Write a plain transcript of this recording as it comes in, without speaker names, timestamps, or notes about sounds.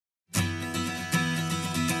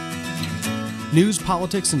News,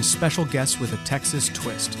 politics, and special guests with a Texas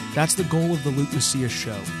twist. That's the goal of the Luke Macias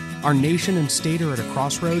Show. Our nation and state are at a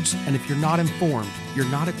crossroads, and if you're not informed, you're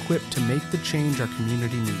not equipped to make the change our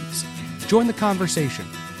community needs. Join the conversation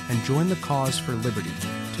and join the cause for liberty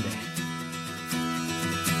today.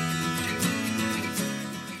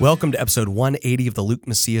 Welcome to episode 180 of the Luke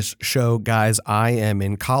Macias Show. Guys, I am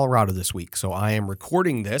in Colorado this week, so I am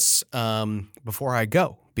recording this before I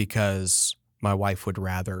go because my wife would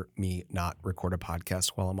rather me not record a podcast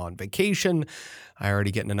while I'm on vacation. I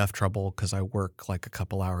already get in enough trouble because I work like a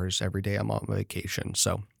couple hours every day I'm on vacation.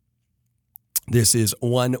 So this is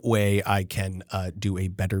one way I can do a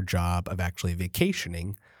better job of actually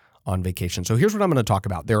vacationing on vacation. So here's what I'm going to talk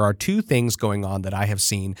about. There are two things going on that I have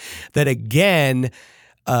seen that, again,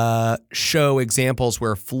 show examples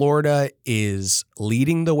where Florida is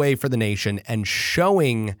leading the way for the nation and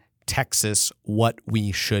showing Texas what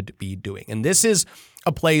we should be doing. And this is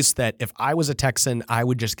a place that if I was a Texan, I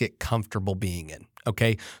would just get comfortable being in.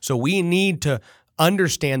 Okay. So we need to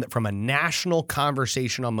understand that from a national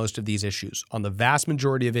conversation on most of these issues, on the vast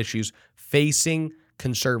majority of issues facing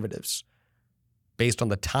conservatives, based on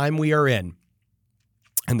the time we are in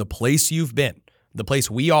and the place you've been, the place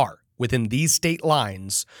we are within these state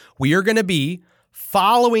lines, we are going to be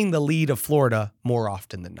following the lead of Florida more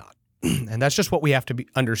often than not. And that's just what we have to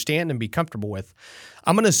understand and be comfortable with.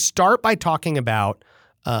 I'm going to start by talking about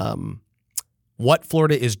what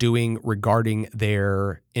Florida is doing regarding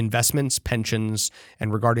their investments, pensions,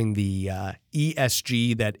 and regarding the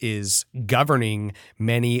ESG that is governing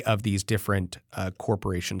many of these different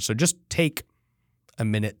corporations. So just take a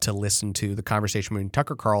minute to listen to the conversation between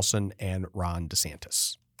Tucker Carlson and Ron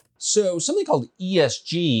DeSantis. So something called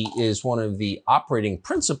ESG is one of the operating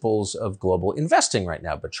principles of global investing right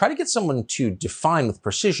now. But try to get someone to define with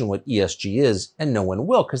precision what ESG is, and no one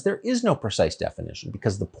will, because there is no precise definition.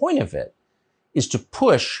 Because the point of it is to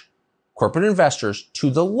push corporate investors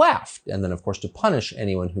to the left, and then, of course, to punish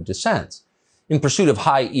anyone who dissents. In pursuit of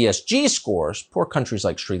high ESG scores, poor countries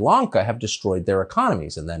like Sri Lanka have destroyed their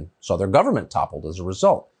economies and then saw their government toppled as a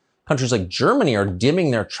result. Countries like Germany are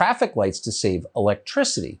dimming their traffic lights to save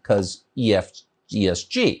electricity because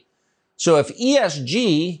ESG. So if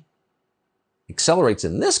ESG accelerates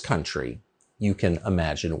in this country, you can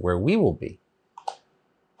imagine where we will be.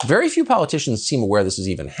 Very few politicians seem aware this is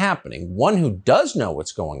even happening. One who does know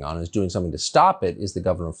what's going on and is doing something to stop it is the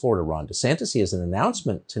governor of Florida, Ron DeSantis. He has an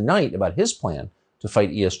announcement tonight about his plan to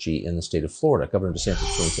fight ESG in the state of Florida. Governor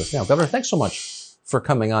DeSantis joins us now. Governor, thanks so much for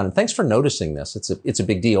coming on, and thanks for noticing this. It's a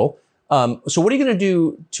big deal. So what are you going to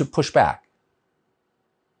do to push back?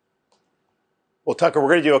 Well, Tucker, we're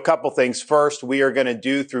going to do a couple things. First, we are going to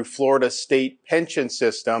do through Florida state pension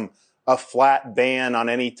system a flat ban on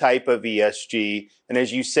any type of ESG. And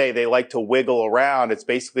as you say, they like to wiggle around. It's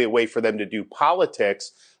basically a way for them to do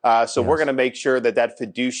politics. So We're going to make sure that that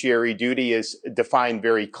fiduciary duty is defined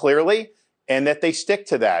very clearly and that they stick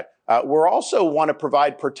to that. We're also want to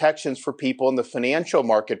provide protections for people in the financial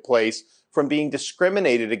marketplace from being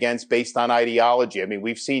discriminated against based on ideology. I mean,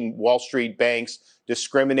 we've seen Wall Street banks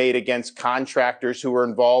discriminate against contractors who are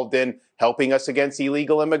involved in helping us against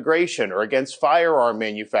illegal immigration or against firearm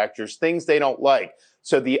manufacturers, things they don't like.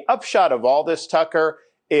 So the upshot of all this, Tucker,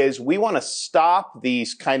 is we want to stop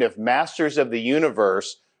these kind of masters of the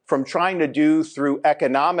universe from trying to do through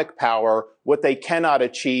economic power what they cannot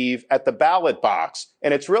achieve at the ballot box.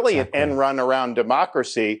 And it's really an end run around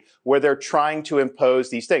democracy where they're trying to impose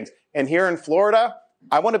these things. And here in Florida,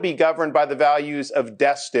 I want to be governed by the values of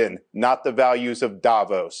Destin, not the values of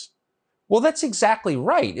Davos. Well, that's exactly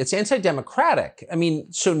right. It's anti-democratic. I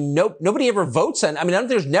mean, so nobody ever votes on,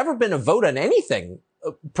 there's never been a vote on anything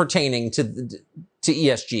pertaining to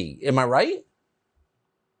ESG. Am I right?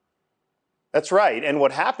 That's right. And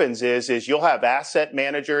what happens is you'll have asset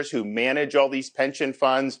managers who manage all these pension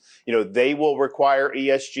funds. You know, they will require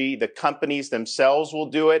ESG. The companies themselves will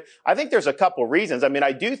do it. I think there's a couple reasons. I mean,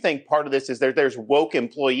 I do think part of this is there's woke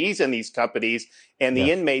employees in these companies, and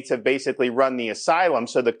the inmates have basically run the asylum.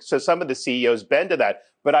 So some of the CEOs bend to that.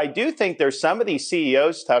 But I do think there's some of these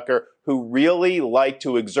CEOs, Tucker, who really like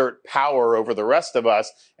to exert power over the rest of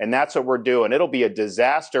us. And that's what we're doing. It'll be a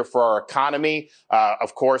disaster for our economy,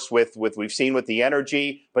 of course, with we've seen with the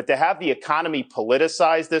energy. But to have the economy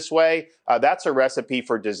politicized this way, that's a recipe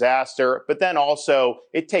for disaster. But then also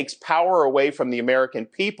it takes power away from the American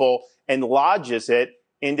people and lodges it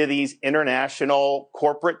into these international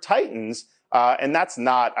corporate titans. And that's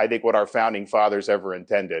not, I think, what our founding fathers ever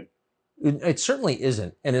intended. It certainly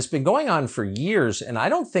isn't. And it's been going on for years. And I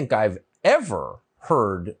don't think I've ever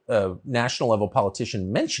heard a national level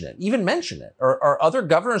politician mention it. Are other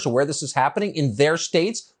governors aware this is happening in their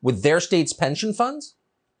states with their states' pension funds?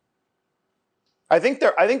 I think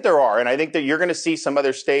there are, and I think that you're going to see some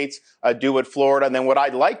other states do what Florida. And then what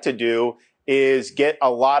I'd like to do is get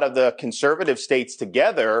a lot of the conservative states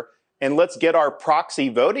together and let's get our proxy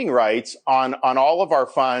voting rights on all of our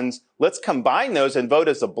funds. Let's combine those and vote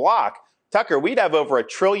as a block. Tucker, we'd have over $1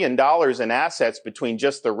 trillion in assets between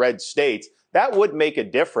just the red states. That would make a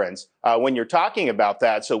difference when you're talking about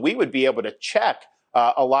that. So we would be able to check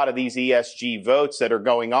a lot of these ESG votes that are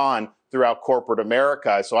going on throughout corporate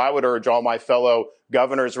America. So I would urge all my fellow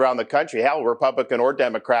governors around the country, hell, Republican or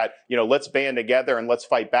Democrat, let's band together and let's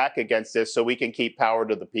fight back against this so we can keep power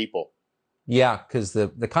to the people. Yeah, because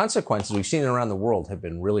the consequences we've seen around the world have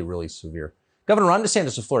been really, really severe. Governor Ron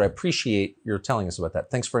DeSantis of Florida, I appreciate your telling us about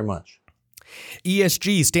that. Thanks very much.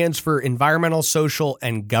 ESG stands for environmental, social,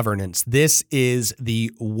 and governance. This is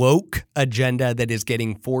the woke agenda that is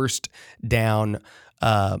getting forced down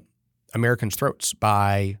Americans' throats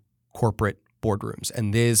by corporate boardrooms.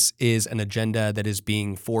 And this is an agenda that is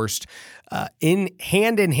being forced in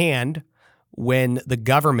hand when the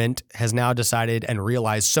government has now decided and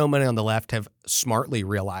realized, so many on the left have smartly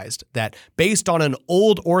realized, that based on an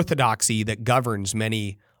old orthodoxy that governs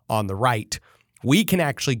many on the right, we can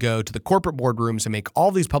actually go to the corporate boardrooms and make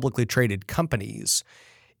all these publicly traded companies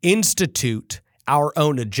institute our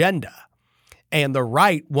own agenda. And the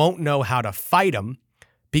right won't know how to fight them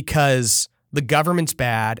because the government's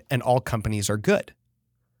bad and all companies are good.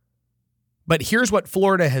 But here's what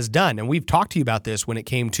Florida has done. And we've talked to you about this when it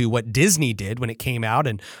came to what Disney did when it came out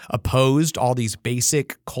and opposed all these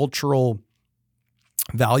basic cultural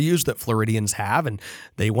values that Floridians have. And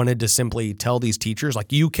they wanted to simply tell these teachers,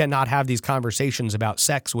 like, you cannot have these conversations about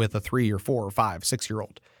sex with a 3 or 4 or 5,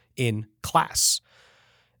 6-year-old in class.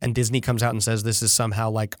 And Disney comes out and says this is somehow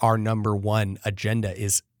like our number one agenda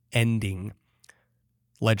is ending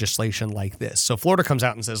legislation like this. So Florida comes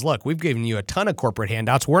out and says, look, we've given you a ton of corporate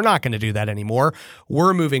handouts. We're not going to do that anymore.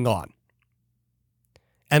 We're moving on.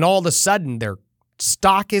 And all of a sudden, their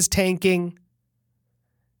stock is tanking.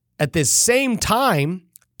 At this same time,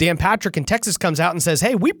 Dan Patrick in Texas comes out and says,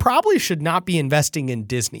 hey, we probably should not be investing in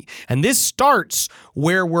Disney. And this starts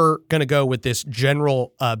where we're going to go with this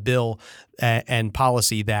general bill and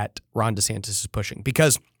policy that Ron DeSantis is pushing.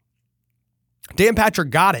 Because Dan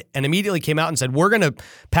Patrick got it and immediately came out and said, we're going to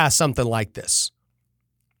pass something like this.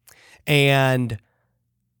 And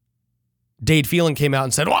Dade Phelan came out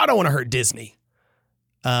and said, well, I don't want to hurt Disney.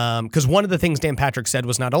 Because one of the things Dan Patrick said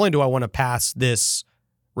was, not only do I want to pass this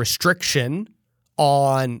restriction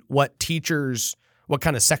on what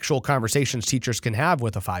kind of sexual conversations teachers can have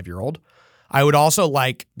with a 5-year-old, I would also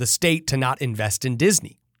like the state to not invest in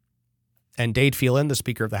Disney. And Dade Phelan, the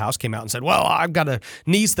Speaker of the House, came out and said, well, I've got a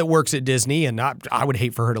niece that works at Disney, and I would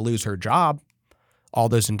hate for her to lose her job. All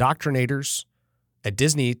those indoctrinators at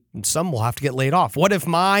Disney, some will have to get laid off. What if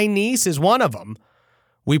my niece is one of them?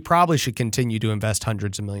 We probably should continue to invest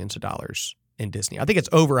hundreds of millions of dollars in Disney. I think it's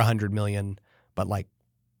over 100 million, but like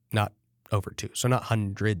not over 2. So not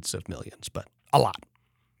hundreds of millions, but a lot.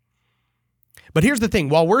 But here's the thing.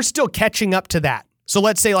 While we're still catching up to that, so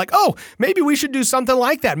let's say like, oh, maybe we should do something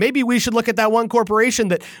like that. Maybe we should look at that one corporation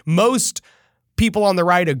that most people on the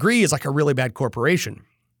right agree is like a really bad corporation.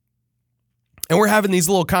 And we're having these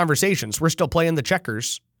little conversations. We're still playing the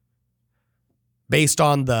checkers based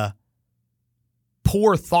on the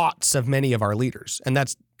poor thoughts of many of our leaders. And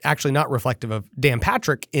that's actually not reflective of Dan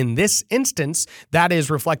Patrick in this instance. That is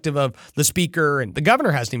reflective of the speaker, and the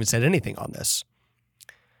governor hasn't even said anything on this.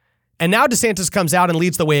 And now DeSantis comes out and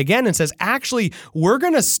leads the way again and says, actually, we're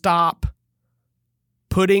going to stop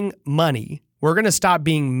putting money. We're going to stop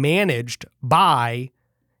being managed by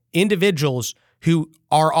individuals who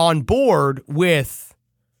are on board with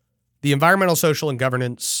the environmental, social, and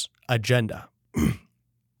governance agenda.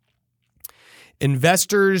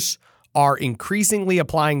 Investors are increasingly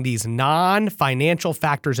applying these non-financial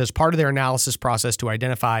factors as part of their analysis process to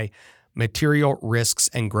identify material risks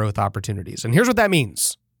and growth opportunities. And here's what that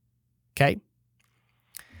means. Okay.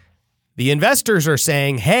 The investors are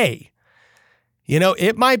saying, hey,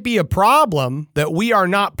 it might be a problem that we are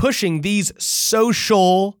not pushing these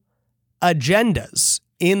social agendas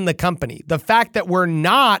in the company. The fact that we're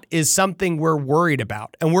not is something we're worried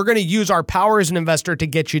about, and we're going to use our power as an investor to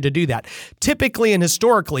get you to do that. Typically and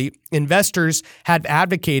historically, investors have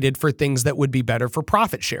advocated for things that would be better for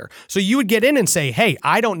profit share. So you would get in and say, hey,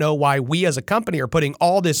 I don't know why we as a company are putting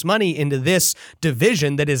all this money into this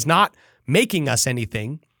division that is not making us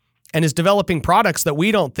anything and is developing products that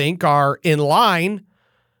we don't think are in line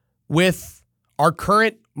with our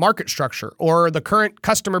current market structure or the current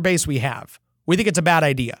customer base we have. We think it's a bad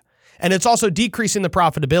idea. And it's also decreasing the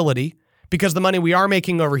profitability because the money we are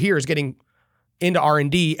making over here is getting into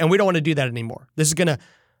R&D, and we don't want to do that anymore. This is going to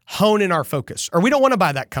hone in our focus. Or we don't want to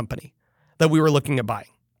buy that company that we were looking at buying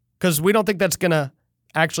because we don't think that's going to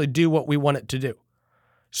actually do what we want it to do.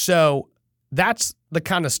 So that's the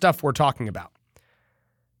kind of stuff we're talking about.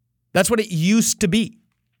 That's what it used to be.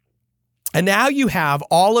 And now you have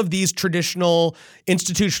all of these traditional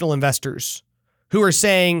institutional investors who are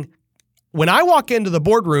saying, when I walk into the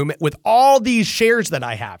boardroom with all these shares that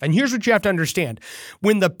I have, and here's what you have to understand.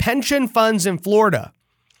 When the pension funds in Florida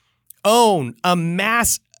own a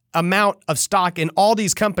mass amount of stock in all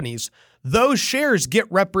these companies, those shares get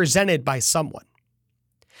represented by someone.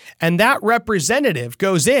 And that representative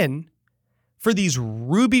goes in for these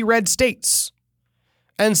ruby red states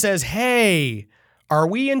and says, hey, are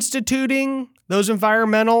we instituting those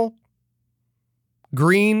environmental,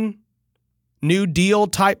 green, New Deal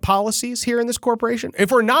type policies here in this corporation?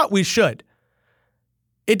 If we're not, we should.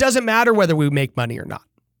 It doesn't matter whether we make money or not.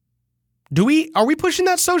 Are we pushing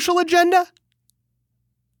that social agenda?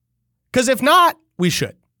 Because if not, we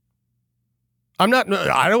should. I don't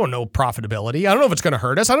know profitability. I don't know if it's going to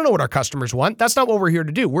hurt us. I don't know what our customers want. That's not what we're here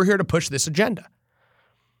to do. We're here to push this agenda.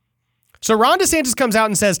 So Ron DeSantis comes out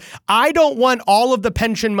and says, I don't want all of the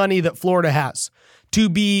pension money that Florida has to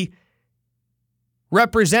be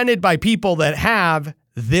represented by people that have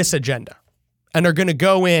this agenda and are going to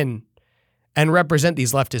go in and represent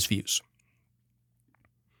these leftist views.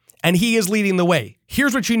 And he is leading the way.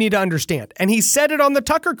 Here's what you need to understand. And he said it on the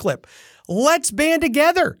Tucker clip. Let's band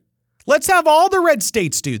together. Let's have all the red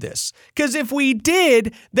states do this. Because if we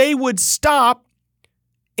did, they would stop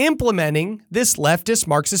implementing this leftist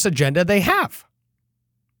Marxist agenda they have.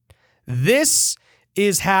 This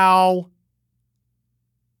is how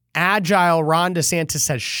agile Ron DeSantis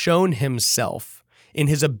has shown himself in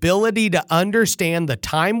his ability to understand the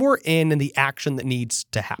time we're in and the action that needs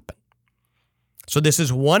to happen. So this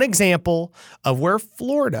is one example of where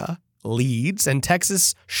Florida leads and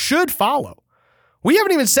Texas should follow. We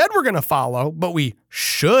haven't even said we're going to follow, but we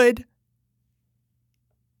should.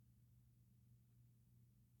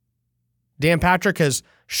 Dan Patrick has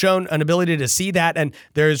shown an ability to see that, and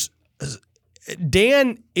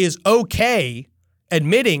Dan is okay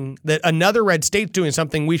admitting that another red state's doing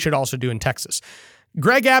something we should also do in Texas.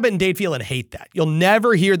 Greg Abbott and Dade Phelan hate that. You'll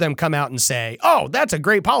never hear them come out and say, oh, that's a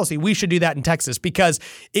great policy. We should do that in Texas, because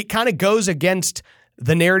it kind of goes against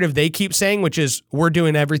the narrative they keep saying, which is we're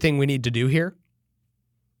doing everything we need to do here.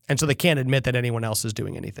 And so they can't admit that anyone else is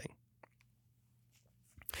doing anything.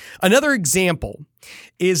 Another example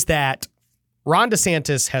is that Ron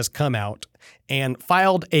DeSantis has come out and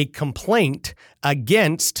filed a complaint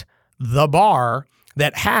against the bar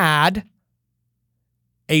that had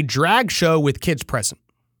a drag show with kids present.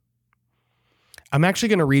 I'm actually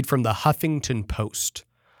going to read from the Huffington Post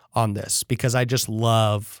on this because I just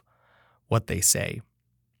love what they say.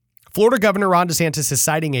 Florida Governor Ron DeSantis is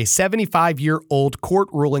citing a 75-year-old court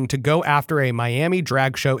ruling to go after a Miami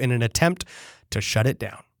drag show in an attempt to shut it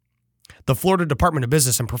down. The Florida Department of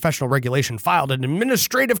Business and Professional Regulation filed an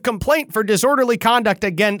administrative complaint for disorderly conduct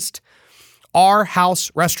against Our House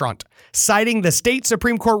Restaurant, citing the state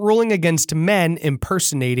Supreme Court ruling against men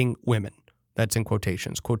impersonating women. That's in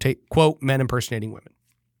quotations. Quote, men impersonating women.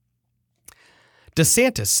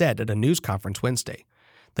 DeSantis said at a news conference Wednesday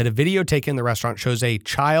that a video taken in the restaurant shows a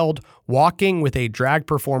child walking with a drag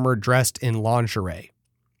performer dressed in lingerie.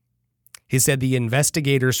 He said the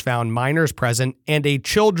investigators found minors present and a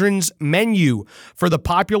children's menu for the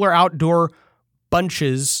popular outdoor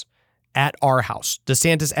bunches at Our House.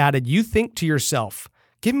 DeSantis added, you think to yourself,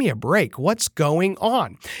 give me a break. What's going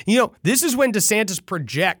on? You know, this is when DeSantis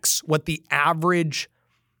projects what the average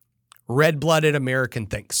red-blooded American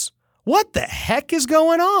thinks. What the heck is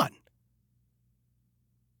going on?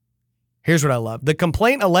 Here's what I love. The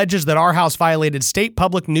complaint alleges that Our House violated state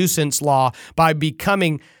public nuisance law by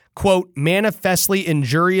becoming, quote, manifestly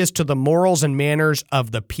injurious to the morals and manners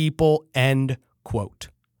of the people, end quote.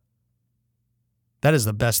 That is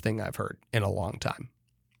the best thing I've heard in a long time.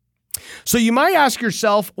 So you might ask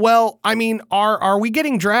yourself, well, I mean, are we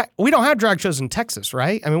getting drag? We don't have drag shows in Texas,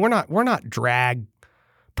 right? I mean, we're not drag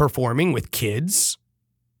performing with kids.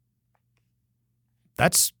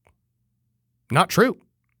 That's not true.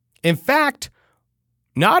 In fact,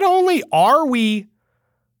 not only are we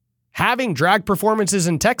having drag performances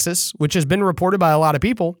in Texas, which has been reported by a lot of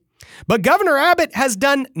people, but Governor Abbott has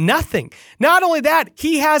done nothing. Not only that,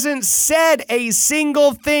 he hasn't said a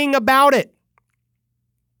single thing about it.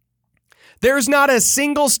 There's not a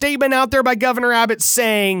single statement out there by Governor Abbott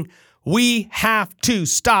saying, We have to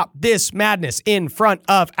stop this madness in front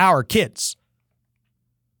of our kids.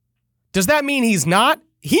 Does that mean he's not?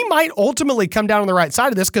 He might ultimately come down on the right side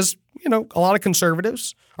of this because, a lot of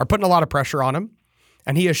conservatives are putting a lot of pressure on him,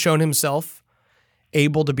 and he has shown himself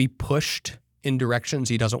able to be pushed in directions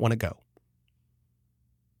he doesn't want to go.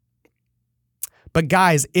 But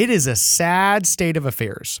guys, it is a sad state of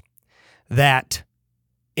affairs that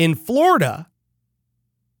in Florida,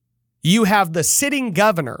 you have the sitting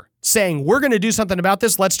governor saying, we're going to do something about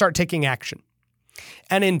this. Let's start taking action.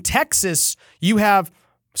 And in Texas, you have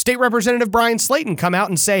State Representative Brian Slayton come out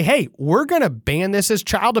and say, hey, we're going to ban this as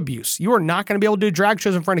child abuse. You are not going to be able to do drag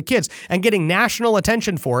shows in front of kids, and getting national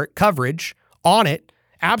attention for it, coverage on it.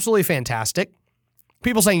 Absolutely fantastic.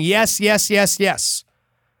 People saying yes, yes, yes, yes.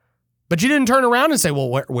 But you didn't turn around and say, well,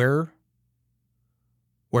 where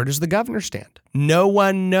does the governor stand? No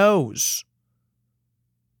one knows.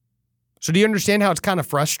 So do you understand how it's kind of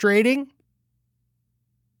frustrating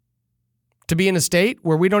to be in a state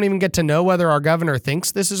where we don't even get to know whether our governor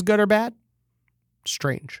thinks this is good or bad?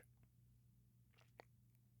 Strange.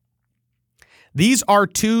 These are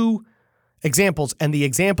two examples, and the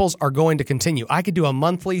examples are going to continue. I could do a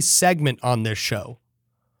monthly segment on this show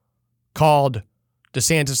called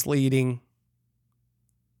DeSantis leading,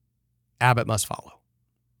 Abbott must follow.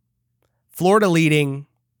 Florida leading,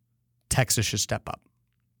 Texas should step up.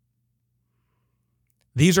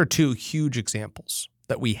 These are two huge examples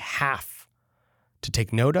that we have to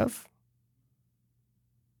take note of,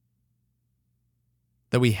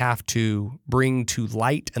 that we have to bring to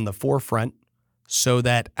light and the forefront so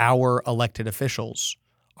that our elected officials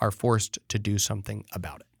are forced to do something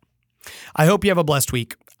about it. I hope you have a blessed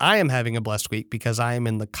week. I am having a blessed week because I am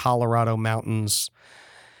in the Colorado mountains.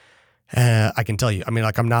 I can tell you,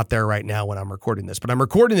 I'm not there right now when I'm recording this, but I'm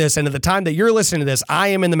recording this, and at the time that you're listening to this, I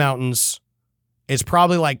am in the mountains. It's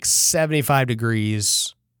probably like 75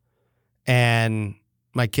 degrees, and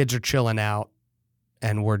my kids are chilling out,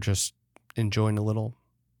 and we're just enjoying a little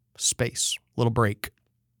space, a little break.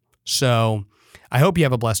 So I hope you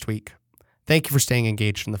have a blessed week. Thank you for staying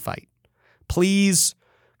engaged in the fight. Please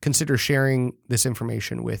consider sharing this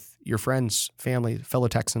information with your friends, family, fellow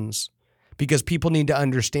Texans, because people need to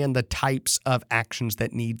understand the types of actions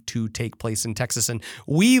that need to take place in Texas. And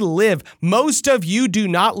most of you do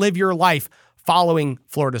not live your life following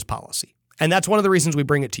Florida's policy. And that's one of the reasons we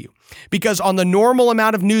bring it to you. Because on the normal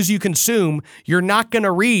amount of news you consume, you're not going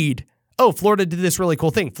to read, oh, Florida did this really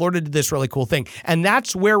cool thing. Florida did this really cool thing. And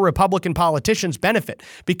that's where Republican politicians benefit,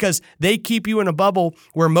 because they keep you in a bubble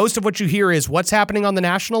where most of what you hear is what's happening on the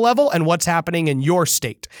national level and what's happening in your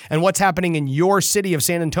state and what's happening in your city of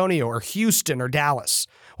San Antonio or Houston or Dallas,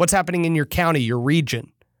 what's happening in your county, your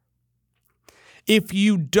region. If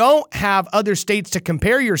you don't have other states to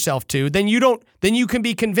compare yourself to, then you can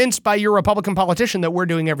be convinced by your Republican politician that we're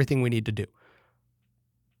doing everything we need to do.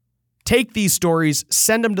 Take these stories,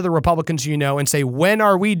 send them to the Republicans you know, and say, when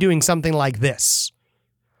are we doing something like this?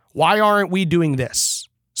 Why aren't we doing this?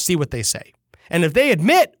 See what they say. And if they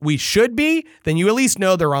admit we should be, then you at least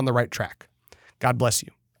know they're on the right track. God bless you,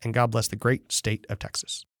 and God bless the great state of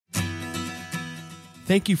Texas.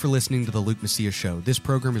 Thank you for listening to The Luke Macias Show. This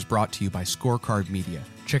program is brought to you by Scorecard Media.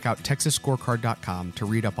 Check out TexasScorecard.com to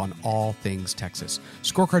read up on all things Texas.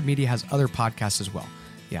 Scorecard Media has other podcasts as well.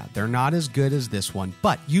 Yeah, they're not as good as this one,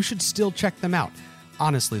 but you should still check them out.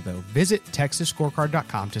 Honestly, though, visit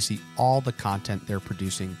TexasScorecard.com to see all the content they're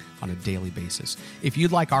producing on a daily basis. If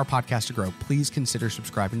you'd like our podcast to grow, please consider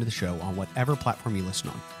subscribing to the show on whatever platform you listen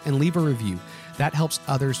on and leave a review. That helps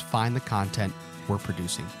others find the content we're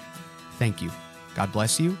producing. Thank you. God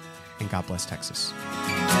bless you, and God bless Texas.